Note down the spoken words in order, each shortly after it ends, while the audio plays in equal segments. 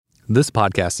This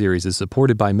podcast series is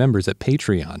supported by members at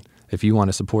Patreon. If you want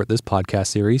to support this podcast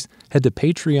series, head to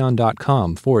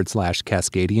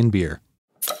patreon.com/Cascadian Beer.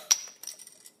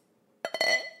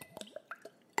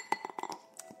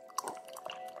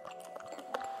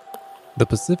 The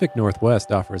Pacific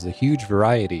Northwest offers a huge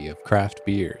variety of craft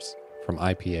beers, from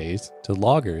IPAs to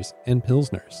lagers and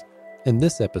pilsners. In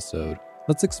this episode,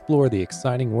 let's explore the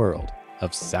exciting world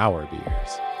of sour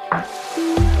beers.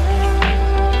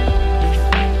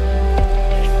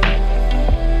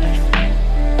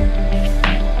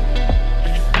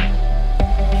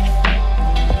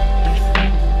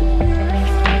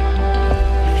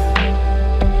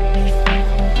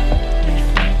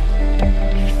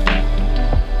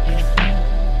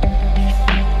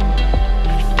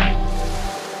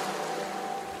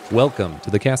 Welcome to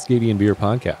the Cascadian Beer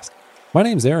Podcast. My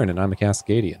name's Aaron, and I'm a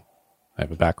Cascadian. I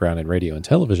have a background in radio and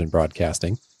television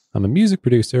broadcasting. I'm a music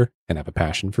producer and have a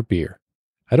passion for beer.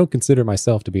 I don't consider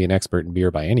myself to be an expert in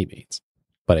beer by any means,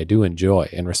 but I do enjoy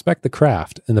and respect the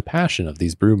craft and the passion of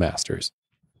these brewmasters.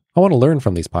 I want to learn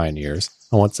from these pioneers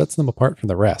on what sets them apart from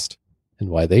the rest, and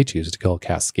why they choose to call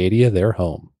Cascadia their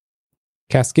home.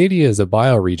 Cascadia is a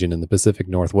bioregion in the Pacific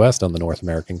Northwest on the North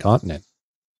American continent.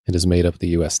 It is made up of the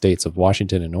U.S. states of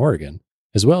Washington and Oregon,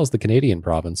 as well as the Canadian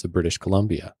province of British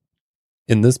Columbia.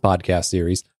 In this podcast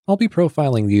series, I'll be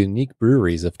profiling the unique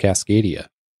breweries of Cascadia,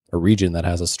 a region that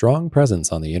has a strong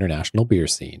presence on the international beer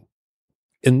scene.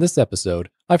 In this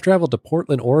episode, I've traveled to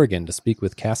Portland, Oregon to speak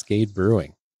with Cascade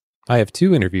Brewing. I have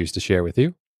two interviews to share with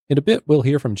you. In a bit, we'll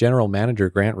hear from General Manager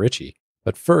Grant Ritchie,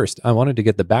 but first, I wanted to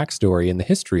get the backstory and the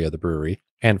history of the brewery,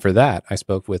 and for that, I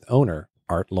spoke with owner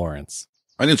Art Lawrence.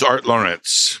 My name's Art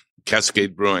Lawrence,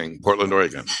 Cascade Brewing, Portland,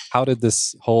 Oregon. How did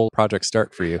this whole project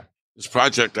start for you? This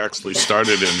project actually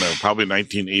started in probably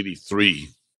 1983.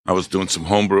 I was doing some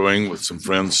home brewing with some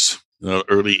friends in the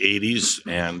early 80s.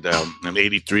 And in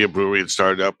 83, a brewery had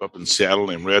started up in Seattle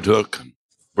named Red Hook. And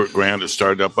Burt Grant had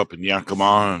started up in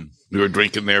Yakima. And we were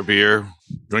drinking their beer,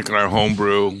 drinking our home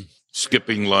brew,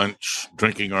 skipping lunch,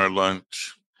 drinking our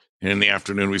lunch. And in the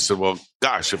afternoon, we said, well,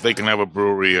 gosh, if they can have a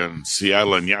brewery in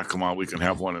Seattle and Yakima, we can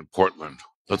have one in Portland.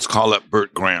 Let's call up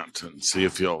Burt Grant and see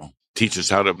if he'll teach us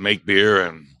how to make beer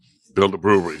and build a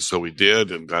brewery. So we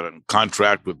did, and got a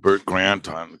contract with Burt Grant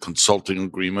on a consulting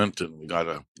agreement. And we got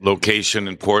a location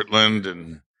in Portland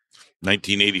in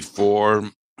 1984.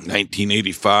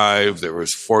 1985, there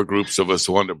was four groups of us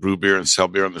who wanted to brew beer and sell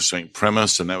beer on the same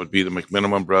premise. And that would be the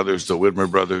McMiniman brothers, the Widmer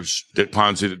brothers, Dick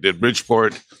Ponzi that did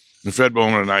Bridgeport, and Fred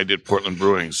Bowman and I did Portland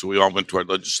Brewing. So we all went to our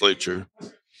legislature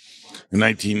in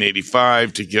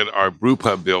 1985 to get our brew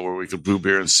pub bill where we could brew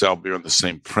beer and sell beer on the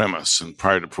same premise. And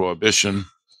prior to Prohibition,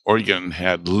 Oregon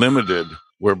had limited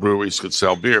where breweries could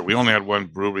sell beer. We only had one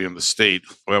brewery in the state.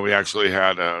 Well, we actually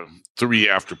had three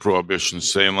after Prohibition.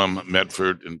 Salem,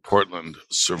 Medford, and Portland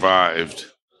survived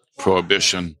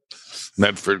Prohibition.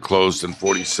 Medford closed in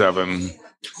 47.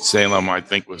 Salem, I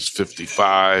think, was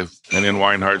 55. And then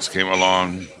Weinhardt's came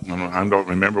along. I don't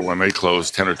remember when they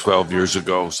closed, 10 or 12 years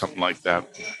ago, something like that.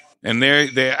 And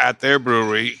they at their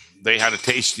brewery, they had a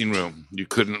tasting room. You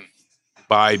couldn't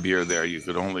buy beer there. You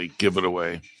could only give it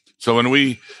away. So when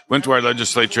we went to our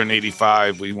legislature in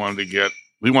 85, we wanted to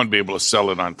be able to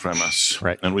sell it on premise.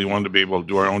 Right. And we wanted to be able to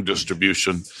do our own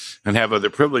distribution and have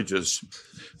other privileges.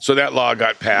 So that law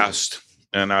got passed.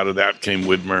 And out of that came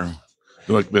Widmer,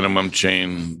 the McMiniman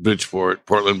chain, Bridgeport,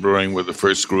 Portland Brewing were the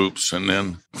first groups, and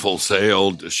then Full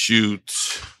Sail,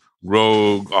 Deschutes,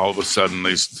 Rogue. All of a sudden,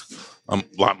 a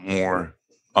lot more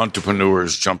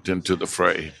entrepreneurs jumped into the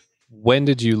fray. When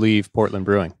did you leave Portland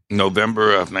Brewing?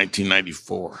 November of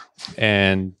 1994.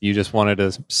 And you just wanted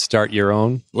to start your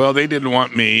own? Well, they didn't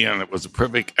want me, and it was a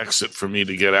perfect exit for me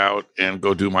to get out and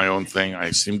go do my own thing. I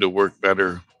seem to work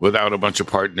better without a bunch of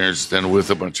partners than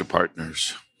with a bunch of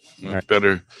partners. Right.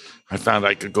 Better. I found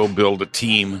I could go build a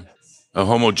team, a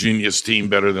homogeneous team,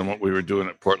 better than what we were doing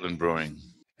at Portland Brewing.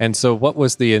 And so what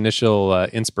was the initial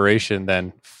inspiration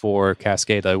then for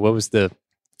Cascade?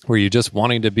 Were you just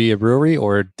wanting to be a brewery,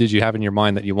 or did you have in your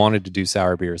mind that you wanted to do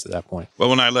sour beers at that point? Well,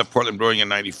 when I left Portland Brewing in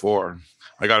 94,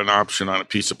 I got an option on a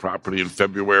piece of property in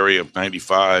February of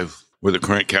 95 where the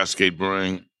current Cascade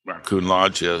Brewing Raccoon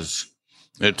Lodge is.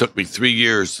 And it took me 3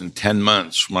 years and 10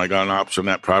 months from when I got an option on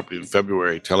that property in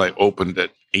February till I opened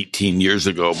it 18 years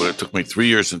ago. But it took me 3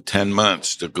 years and 10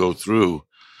 months to go through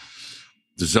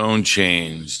the zone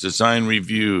change, design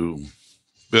review,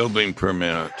 building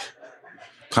permit,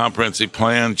 comprehensive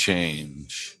plan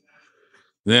change.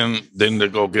 Then to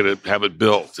go get it, have it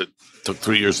built. It took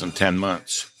 3 years and 10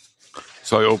 months.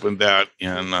 So I opened that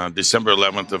in December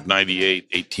 11th of 98,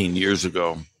 18 years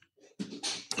ago.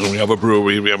 And we have a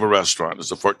brewery, we have a restaurant.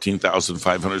 It's a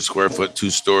 14,500 square foot,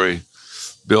 2-story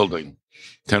building,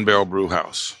 10-barrel brew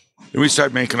house. And we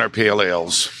started making our pale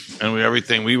ales and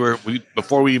everything.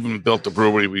 Before we even built the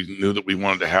brewery, we knew that we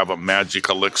wanted to have a magic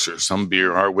elixir, some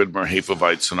beer, our Widmer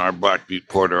Hefeweizen, our Black Butte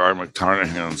Porter, our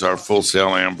McTarnahan's, our Full Sail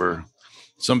Amber,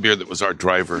 some beer that was our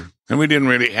driver. And we didn't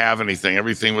really have anything.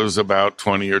 Everything was about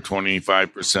 20 or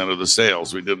 25% of the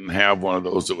sales. We didn't have one of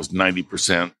those that was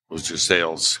 90% was your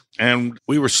sales. And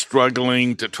we were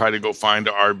struggling to try to go find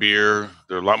our beer.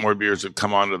 There are a lot more beers that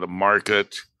come onto the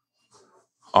market.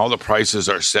 All the prices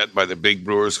are set by the big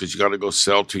brewers because you got to go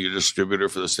sell to your distributor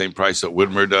for the same price that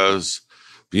Widmer does.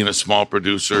 Being a small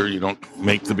producer, you don't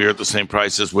make the beer at the same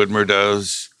price as Widmer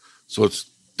does. So it's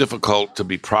difficult to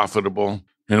be profitable.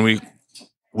 And we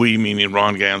meaning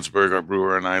Ron Gansberg, our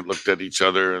brewer, and I looked at each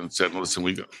other and said,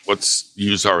 listen, let's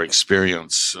use our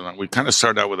experience. And we kind of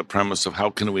started out with a premise of how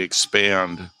can we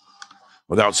expand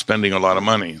without spending a lot of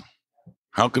money?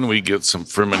 How can we get some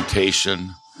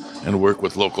fermentation and work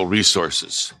with local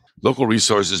resources? Local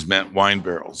resources meant wine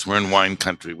barrels. We're in wine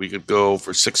country. We could go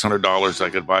for $600. I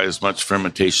could buy as much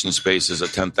fermentation space as a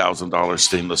 $10,000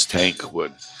 stainless tank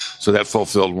would. So that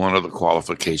fulfilled one of the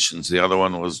qualifications. The other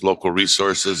one was local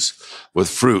resources with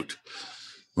fruit.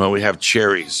 Well, we have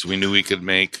cherries. We knew we could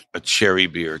make a cherry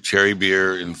beer. Cherry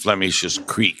beer in Flemish is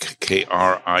Kriek,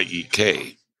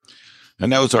 K-R-I-E-K.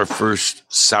 And that was our first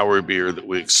sour beer that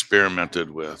we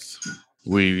experimented with.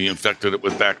 We infected it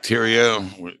with bacteria.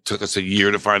 It took us a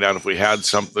year to find out if we had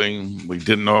something. We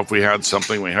didn't know if we had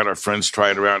something. We had our friends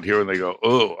try it around here, and they go,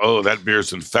 oh, that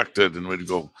beer's infected. And we'd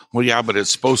go, well, yeah, but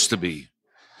it's supposed to be.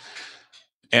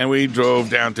 And we drove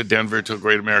down to Denver to a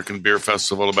Great American Beer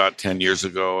Festival about 10 years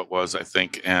ago, it was, I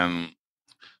think, and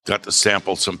got to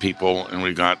sample some people, and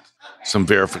we got some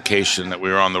verification that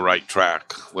we were on the right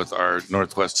track with our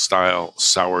Northwest-style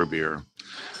sour beer.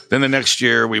 Then the next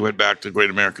year, we went back to Great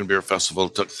American Beer Festival,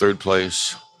 took third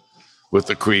place with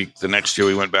the Kriek. The next year,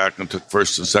 we went back and took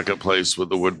first and second place with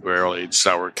the wood barrel aged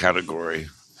sour category.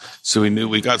 So we knew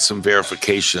we got some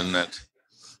verification that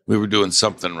we were doing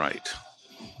something right.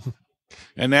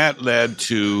 And that led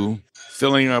to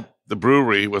filling up the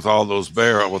brewery with all of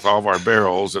our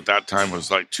barrels. At that time, it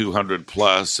was like 200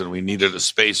 plus, and we needed a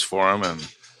space for them. And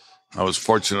I was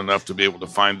fortunate enough to be able to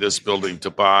find this building to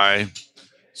buy.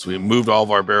 So we moved all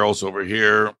of our barrels over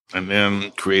here and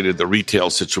then created the retail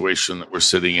situation that we're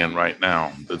sitting in right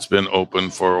now. That's been open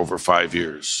for over 5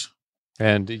 years.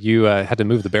 And you had to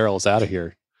move the barrels out of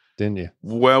here, didn't you?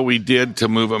 Well, we did to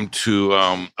move them to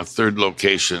a third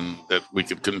location that we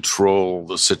could control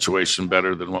the situation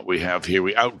better than what we have here.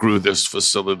 We outgrew this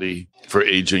facility for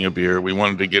aging a beer. We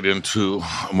wanted to get into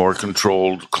a more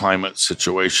controlled climate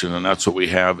situation, and that's what we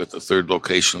have at the third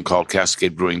location called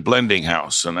Cascade Brewing Blending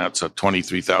House, and that's a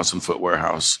 23,000-foot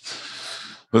warehouse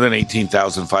with an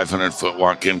 18,500-foot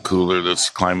walk-in cooler that's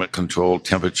climate-controlled,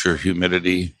 temperature,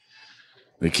 humidity.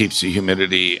 It keeps the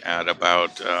humidity at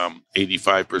about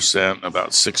 85%,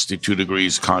 about 62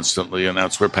 degrees constantly, and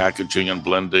that's where packaging and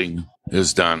blending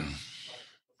is done.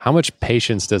 How much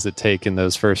patience does it take in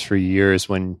those first few years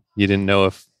when you didn't know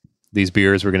if these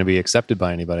beers were going to be accepted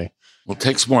by anybody? Well, it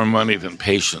takes more money than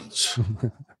patience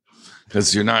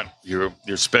because you're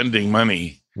spending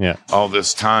money all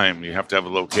this time. You have to have a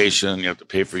location, you have to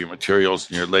pay for your materials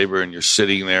and your labor, and you're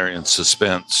sitting there in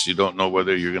suspense. You don't know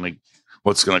whether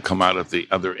what's going to come out at the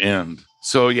other end.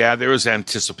 So, yeah, there was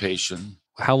anticipation.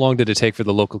 How long did it take for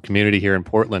the local community here in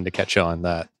Portland to catch on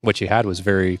that what you had was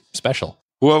very special?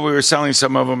 Well, we were selling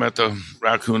some of them at the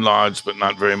Raccoon Lodge, but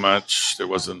not very much. There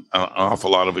wasn't an awful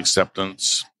lot of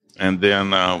acceptance. And then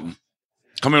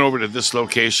coming over to this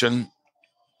location,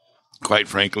 quite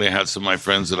frankly, I had some of my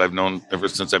friends that I've known ever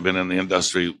since I've been in the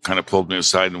industry kind of pulled me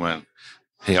aside and went,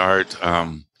 hey, Art,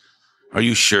 are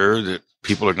you sure that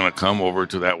people are going to come over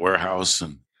to that warehouse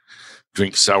and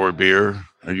drink sour beer?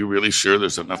 Are you really sure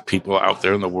there's enough people out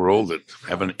there in the world that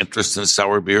have an interest in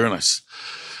sour beer? And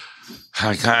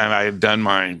I had done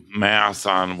my math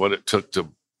on what it took to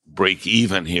break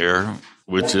even here,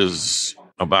 which is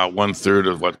about 1/3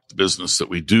 of what the business that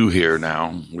we do here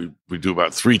now. We do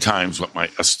about 3 times what my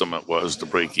estimate was to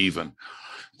break even.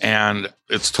 And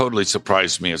it's totally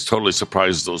surprised me. It's totally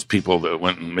surprised those people that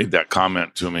went and made that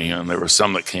comment to me. And there were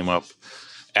some that came up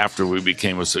after we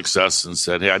became a success and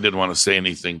said, hey, I didn't want to say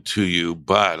anything to you,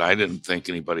 but I didn't think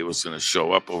anybody was going to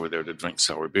show up over there to drink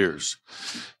sour beers.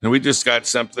 And we just got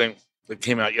something that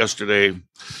came out yesterday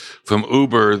from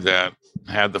Uber that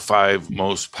had the 5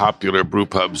 most popular brew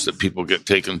pubs that people get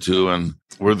taken to. And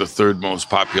we're the 3rd most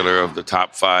popular of the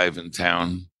top 5 in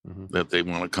town. that they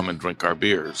want to come and drink our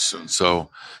beers. And so,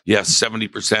 yes,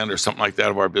 70% or something like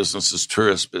that of our business is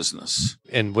tourist business.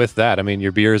 And with that, I mean,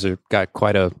 your beers have got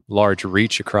quite a large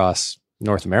reach across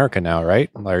North America now, right?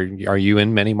 Are you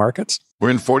in many markets? We're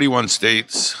in 41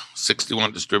 states,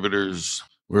 61 distributors.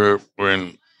 We're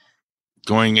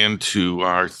going into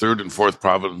our third and fourth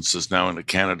provinces now into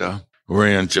Canada. We're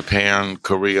in Japan,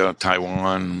 Korea,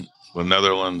 Taiwan, the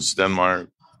Netherlands, Denmark,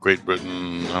 Great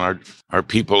Britain. Our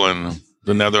people in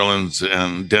the Netherlands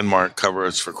and Denmark cover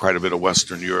us for quite a bit of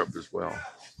Western Europe as well.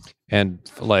 And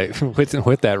like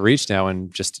with that reach now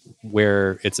and just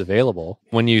where it's available,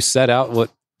 when you set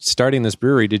out starting this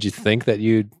brewery, did you think that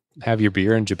you'd have your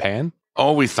beer in Japan?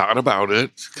 Oh, we thought about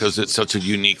it because it's such a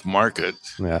unique market.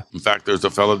 Yeah. In fact, there's a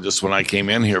fellow just when I came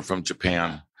in here from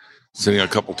Japan sitting a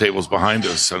couple tables behind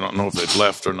us. I don't know if they've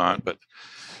left or not, but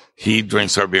he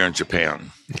drinks our beer in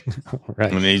Japan.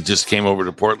 Right. And he just came over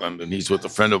to Portland, and he's with a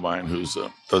friend of mine who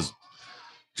does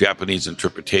Japanese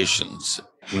interpretations.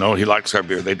 No, he likes our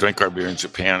beer. They drink our beer in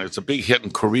Japan. It's a big hit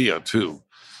in Korea, too.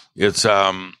 It's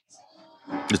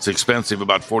expensive,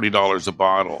 about $40 a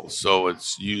bottle. So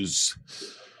it's used,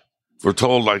 we're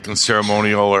told, like in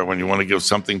ceremonial or when you want to give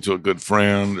something to a good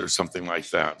friend or something like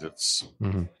that. It's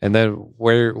And then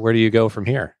where do you go from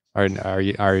here? Are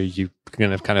you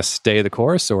going to kind of stay the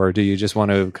course, or do you just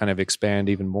want to kind of expand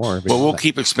even more? Well, we'll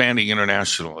keep expanding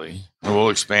internationally, and we'll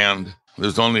expand.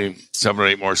 There's only 7 or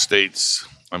 8 more states.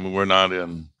 I mean, we're not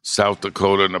in South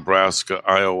Dakota, Nebraska,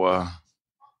 Iowa,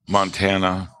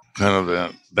 Montana, kind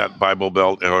of that Bible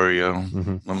Belt area.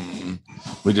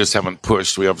 We just haven't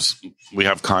pushed. We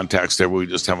have contacts there, but we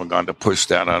just haven't gone to push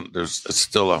that on. It's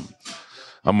still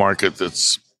a market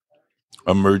that's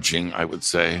emerging, I would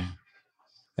say.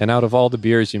 And out of all the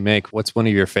beers you make, what's one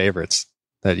of your favorites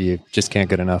that you just can't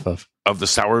get enough of? Of the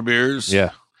sour beers?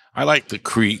 Yeah. I like the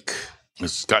Creek.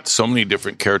 It's got so many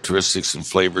different characteristics and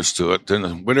flavors to it. In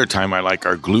the wintertime, I like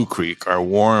our Glue Creek, our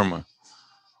warm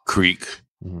Creek.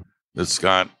 It's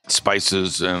got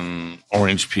spices and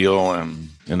orange peel and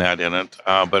that in it.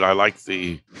 But I like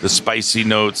the spicy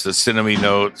notes, the cinnamon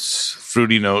notes,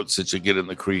 fruity notes that you get in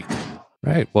the Creek.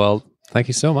 Right. Well, thank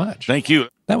you so much. Thank you.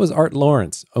 That was Art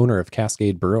Lawrence, owner of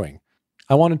Cascade Brewing.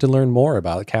 I wanted to learn more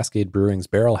about Cascade Brewing's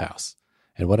Barrel House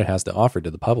and what it has to offer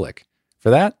to the public.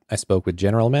 For that, I spoke with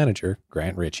General Manager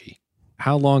Grant Ritchie.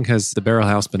 How long has the Barrel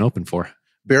House been open for?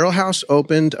 Barrel House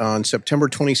opened on September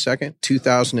 22nd,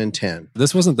 2010.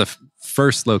 This wasn't the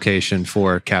first location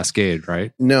for Cascade,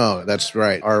 right? No, that's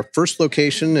right. Our first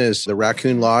location is the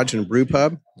Raccoon Lodge and Brew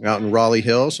Pub out in Raleigh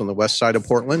Hills on the west side of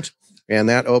Portland. And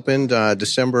that opened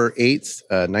December 8th,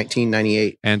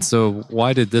 1998. And so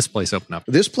why did this place open up?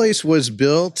 This place was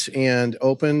built and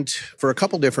opened for a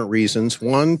couple different reasons.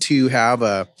 One, to have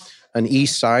an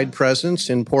east side presence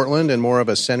in Portland and more of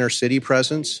a center city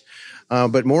presence.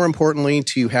 But more importantly,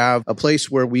 to have a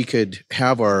place where we could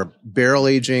have our barrel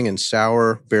aging and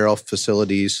sour barrel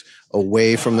facilities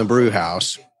away from the brew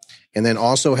house, and then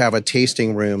also have a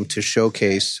tasting room to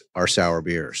showcase our sour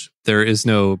beers. There is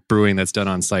no brewing that's done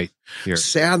on site here.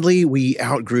 Sadly, we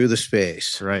outgrew the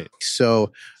space. Right.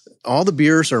 So all the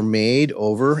beers are made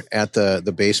over at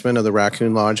the basement of the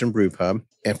Raccoon Lodge and Brew Pub.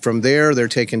 And from there, they're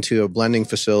taken to a blending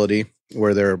facility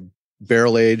where they're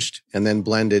barrel aged and then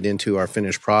blended into our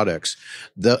finished products.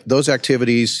 Those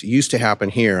activities used to happen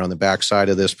here on the back side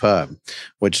of this pub,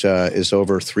 which is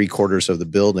over 3/4 of the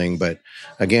building. But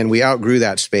again, we outgrew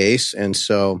that space. And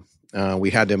so we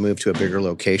had to move to a bigger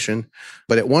location.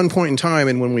 But at one point in time,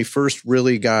 and when we first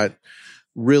really got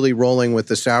rolling with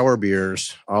the sour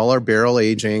beers, all our barrel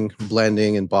aging,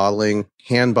 blending, and bottling,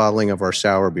 hand bottling of our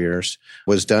sour beers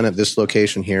was done at this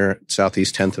location here at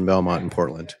Southeast 10th and Belmont in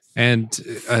Portland. And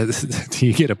do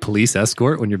you get a police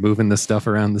escort when you're moving this stuff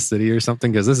around the city or something?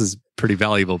 Because this is pretty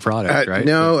valuable product, right?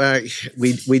 No,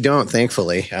 we don't,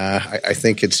 thankfully. I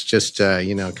think it's just,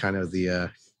 kind of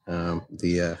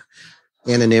the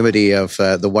anonymity of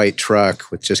the white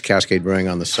truck with just Cascade Brewing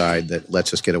on the side that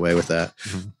lets us get away with that.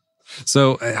 Mm-hmm.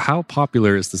 So how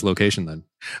popular is this location then?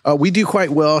 We do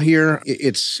quite well here.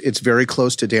 It's very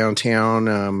close to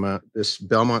downtown. This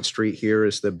Belmont Street here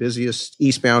is the busiest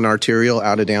eastbound arterial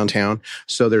out of downtown.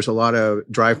 So there's a lot of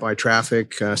drive-by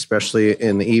traffic, especially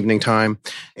in the evening time.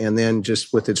 And then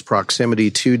just with its proximity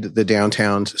to the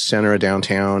downtown center of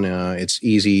downtown, it's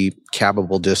easy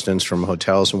cabbable distance from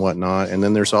hotels and whatnot. And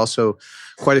then there's also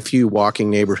quite a few walking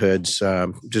neighborhoods,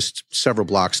 just several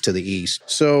blocks to the east.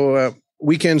 So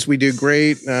Weekends we do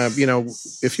great.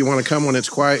 If you want to come when it's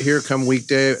quiet here, come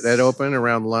weekday at open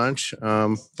around lunch.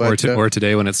 Or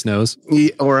today when it snows.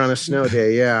 Or on a snow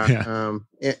day, yeah.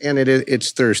 Yeah. And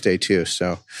it's Thursday too.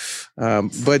 So,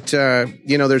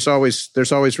 there's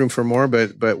always room for more.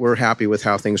 But we're happy with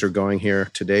how things are going here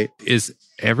to date. Is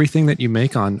everything that you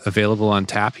make available on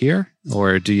tap here,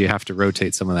 or do you have to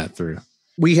rotate some of that through?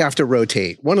 We have to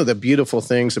rotate. One of the beautiful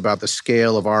things about the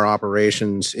scale of our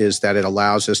operations is that it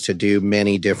allows us to do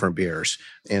many different beers.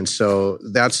 And so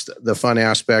that's the fun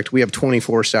aspect. We have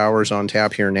 24 sours on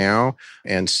tap here now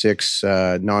and 6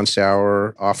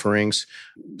 non-sour offerings.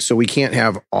 So we can't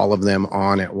have all of them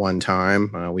on at one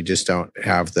time. We just don't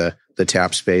have the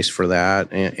tap space for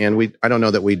that. And I don't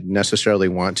know that we necessarily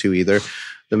want to either.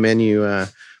 The menu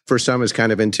for some is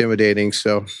kind of intimidating.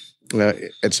 So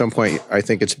at some point, I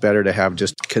think it's better to have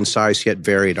just concise yet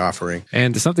varied offering.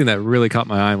 And something that really caught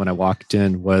my eye when I walked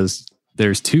in was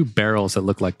there's 2 barrels that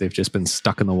look like they've just been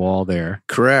stuck in the wall there.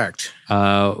 Correct.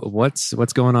 What's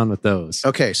going on with those?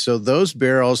 Okay, so those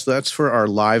barrels, that's for our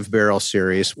live barrel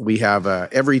series. We have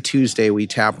every Tuesday we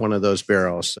tap one of those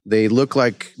barrels. They look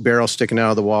like barrels sticking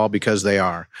out of the wall because they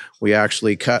are. We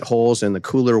actually cut holes in the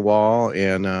cooler wall,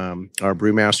 and our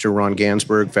brewmaster Ron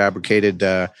Gansberg fabricated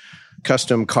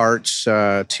custom carts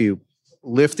to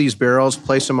lift these barrels,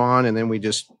 place them on, and then we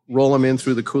just roll them in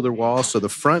through the cooler wall. So the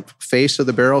front face of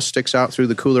the barrel sticks out through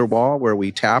the cooler wall where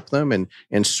we tap them and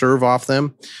serve off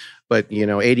them. But,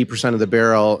 80% of the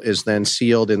barrel is then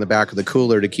sealed in the back of the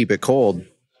cooler to keep it cold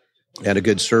at a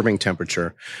good serving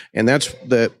temperature. And that's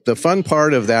the fun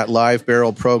part of that live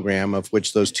barrel program, of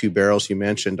which those 2 barrels you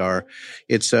mentioned are.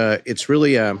 It's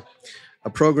really a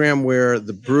program where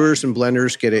the brewers and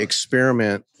blenders get to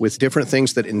experiment with different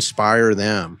things that inspire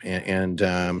them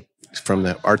and from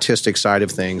the artistic side of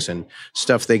things and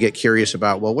stuff they get curious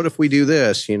about. Well, what if we do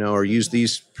this, or use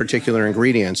these particular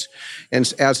ingredients?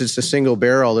 And as it's a single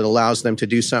barrel, it allows them to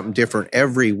do something different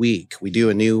every week. We do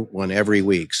a new one every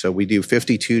week. So we do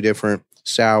 52 different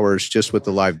sours just with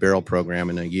the live barrel program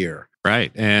in a year.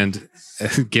 Right. And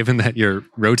given that you're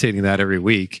rotating that every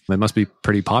week, it must be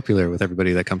pretty popular with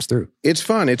everybody that comes through. It's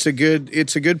fun. It's a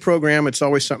good program. It's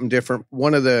always something different.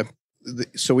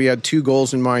 So we had 2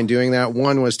 goals in mind doing that.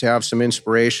 One was to have some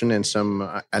inspiration and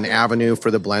an avenue for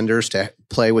the blenders to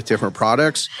play with different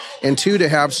products, and 2, to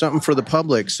have something for the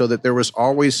public so that there was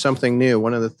always something new.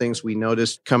 One of the things we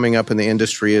noticed coming up in the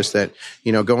industry is that,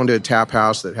 going to a tap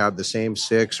house that had the same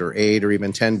 6 or 8 or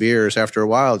even 10 beers, after a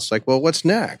while, it's like, well, what's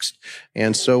next?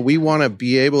 And so we want to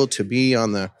be able to be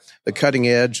on the cutting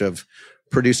edge of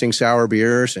producing sour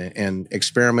beers and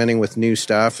experimenting with new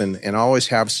stuff and always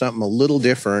have something a little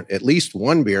different, at least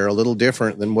one beer a little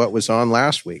different than what was on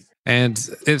last week. And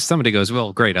if somebody goes,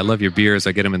 well, great, I love your beers,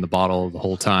 I get them in the bottle the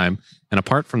whole time. And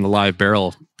apart from the live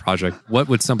barrel project, what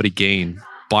would somebody gain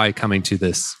by coming to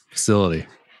this facility?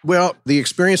 Well, the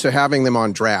experience of having them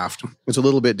on draft is a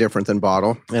little bit different than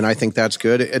bottle, and I think that's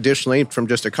good. Additionally, from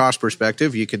just a cost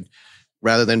perspective, you could,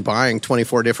 rather than buying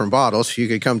 24 different bottles, you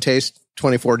could come taste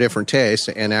 24 different tastes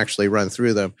and actually run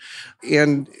through them.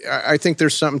 And I think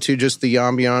there's something to just the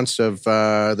ambiance of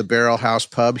the Barrel House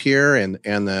pub here and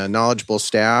the knowledgeable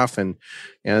staff and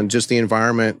just the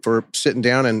environment for sitting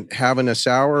down and having a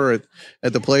sour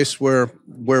at the place where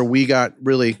we got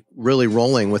really, really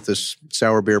rolling with this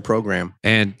sour beer program.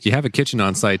 And you have a kitchen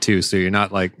on site too, so you're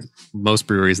not like most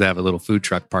breweries that have a little food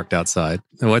truck parked outside.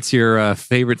 What's your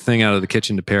favorite thing out of the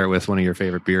kitchen to pair with one of your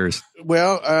favorite beers?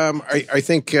 Well, I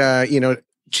think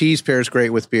cheese pairs great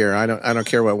with beer. I don't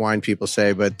care what wine people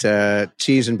say, but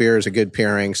cheese and beer is a good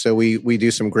pairing. So we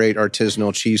do some great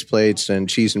artisanal cheese plates and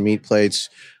cheese and meat plates,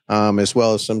 as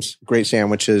well as some great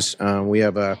sandwiches. We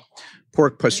have a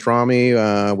pork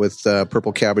pastrami with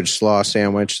purple cabbage slaw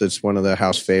sandwich. That's one of the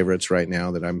house favorites right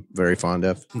now that I'm very fond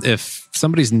of. If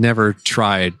somebody's never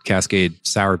tried Cascade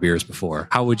sour beers before,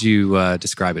 how would you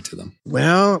describe it to them?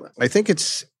 Well, I think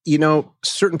it's,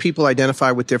 certain people identify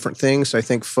with different things. I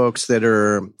think folks that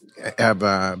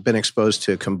have been exposed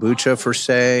to kombucha, for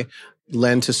say,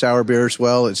 lend to sour beers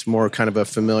well. It's more kind of a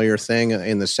familiar thing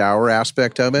in the sour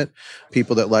aspect of it.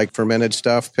 People that like fermented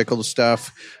stuff, pickled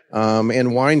stuff,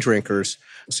 and wine drinkers.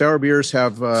 Sour beers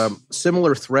have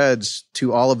similar threads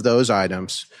to all of those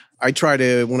items. I try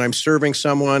to, when I'm serving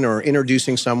someone or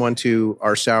introducing someone to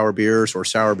our sour beers or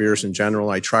sour beers in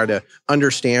general, I try to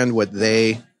understand what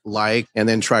they like and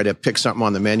then try to pick something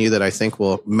on the menu that I think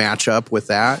will match up with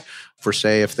that. For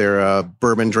say, if they're a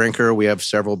bourbon drinker, we have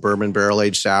several bourbon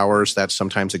barrel-aged sours. That's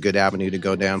sometimes a good avenue to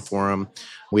go down for them.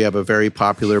 We have a very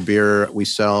popular beer. We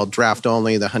sell draft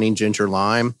only, the Honey Ginger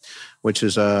Lime, which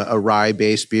is a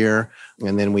rye-based beer.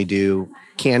 And then we do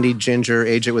candied ginger,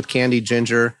 age it with candied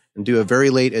ginger, and do a very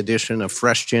late addition of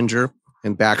fresh ginger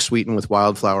and back sweeten with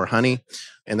wildflower honey.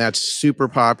 And that's super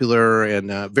popular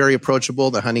and very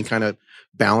approachable. The honey kind of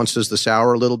balances the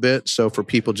sour a little bit. So for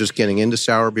people just getting into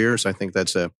sour beers, I think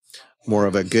that's more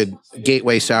of a good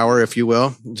gateway sour, if you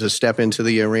will, to step into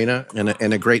the arena,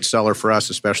 and a great seller for us,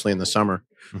 especially in the summer.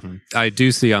 Mm-hmm. I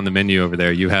do see on the menu over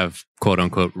there, you have quote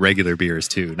unquote regular beers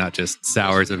too, not just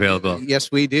sours available. Yes,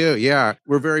 we do. Yeah.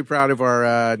 We're very proud of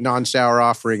our non-sour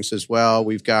offerings as well.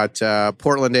 We've got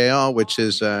Portland Ale, which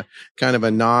is kind of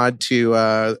a nod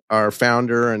to our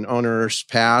founder and owner's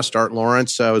past. Art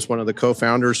Lawrence was one of the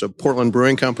co-founders of Portland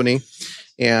Brewing Company.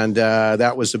 And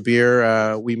that was a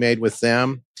beer we made with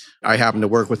them. I happened to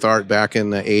work with Art back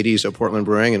in the 80s at Portland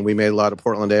Brewing, and we made a lot of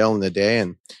Portland Ale in the day.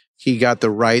 And he got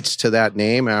the rights to that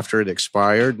name after it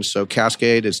expired. And so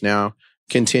Cascade is now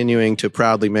continuing to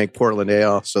proudly make Portland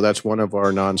Ale. So that's one of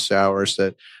our non-sours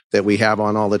that we have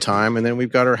on all the time. And then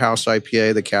we've got our house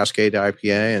IPA, the Cascade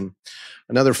IPA. And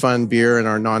another fun beer in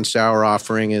our non-sour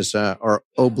offering is our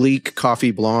Oblique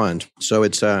Coffee Blonde. So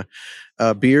it's a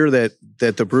beer that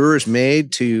the brewers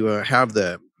made to have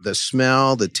the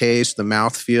smell, the taste, the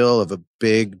mouthfeel of a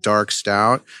big, dark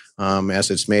stout as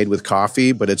it's made with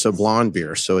coffee, but it's a blonde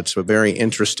beer. So it's a very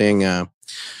interesting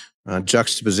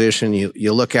juxtaposition.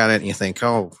 You look at it and you think,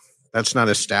 oh, that's not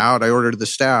a stout. I ordered the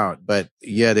stout, but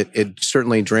yet it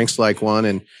certainly drinks like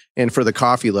one. And for the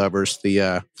coffee lovers,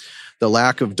 the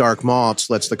lack of dark malts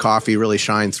lets the coffee really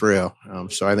shine through.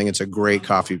 So I think it's a great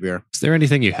coffee beer. Is there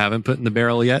anything you haven't put in the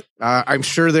barrel yet? I'm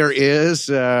sure there is.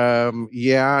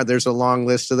 Yeah, there's a long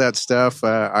list of that stuff.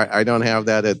 I don't have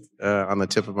that on the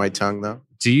tip of my tongue, though.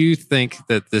 Do you think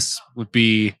that this would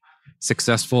be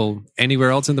successful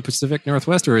anywhere else in the Pacific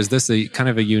Northwest, or is this a kind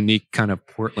of a unique kind of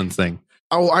Portland thing?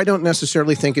 Oh, I don't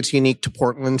necessarily think it's unique to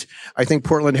Portland. I think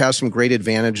Portland has some great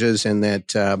advantages in that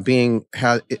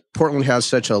Portland has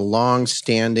such a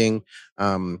long-standing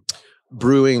craft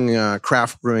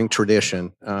brewing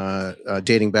tradition,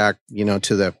 dating back,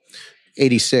 to the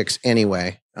 86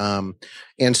 anyway.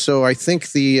 And so I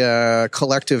think the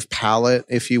collective palate,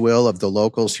 if you will, of the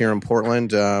locals here in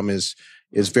Portland is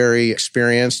very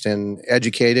experienced and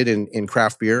educated in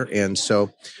craft beer. And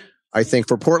so I think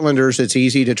for Portlanders, it's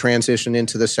easy to transition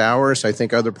into the sours. I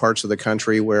think other parts of the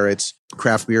country where it's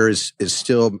craft beer is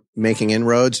still making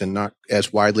inroads and not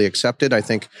as widely accepted, I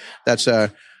think that's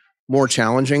more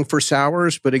challenging for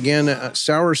sours. But again,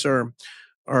 sours are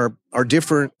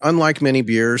different, unlike many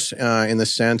beers, in the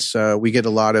sense we get a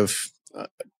lot of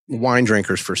wine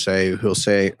drinkers, per se, who'll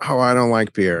say, "Oh, I don't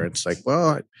like beer." It's like,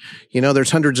 well,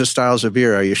 there's hundreds of styles of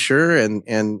beer. Are you sure?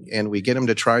 And we get them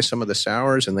to try some of the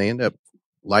sours, and they end up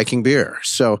liking beer.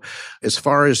 So as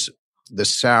far as the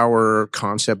sour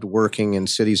concept working in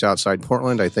cities outside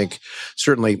Portland, I think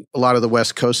certainly a lot of the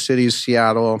West Coast cities,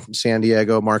 Seattle, San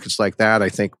Diego, markets like that, I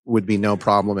think would be no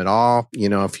problem at all.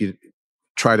 If you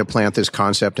try to plant this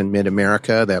concept in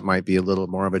mid-America, that might be a little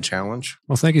more of a challenge.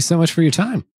 Well, thank you so much for your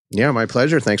time. Yeah, my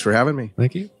pleasure. Thanks for having me.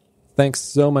 Thank you. Thanks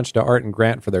so much to Art and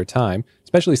Grant for their time,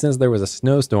 especially since there was a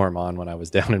snowstorm on when I was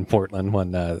down in Portland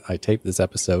when I taped this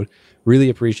episode. Really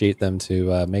appreciate them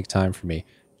to make time for me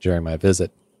during my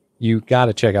visit. You got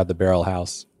to check out the Barrel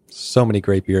House. So many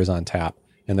great beers on tap,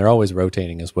 and they're always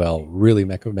rotating as well. Really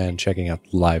recommend checking out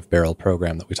the live barrel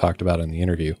program that we talked about in the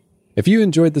interview. If you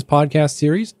enjoyed this podcast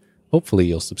series, hopefully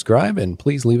you'll subscribe, and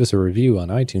please leave us a review on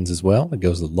iTunes as well. It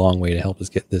goes a long way to help us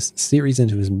get this series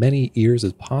into as many ears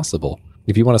as possible.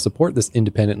 If you want to support this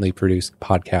independently produced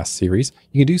podcast series,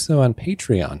 you can do so on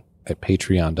Patreon at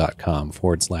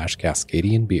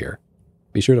patreon.com/Cascadian Beer.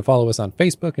 Be sure to follow us on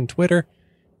Facebook and Twitter.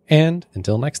 And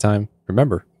until next time,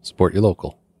 remember, support your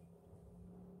local.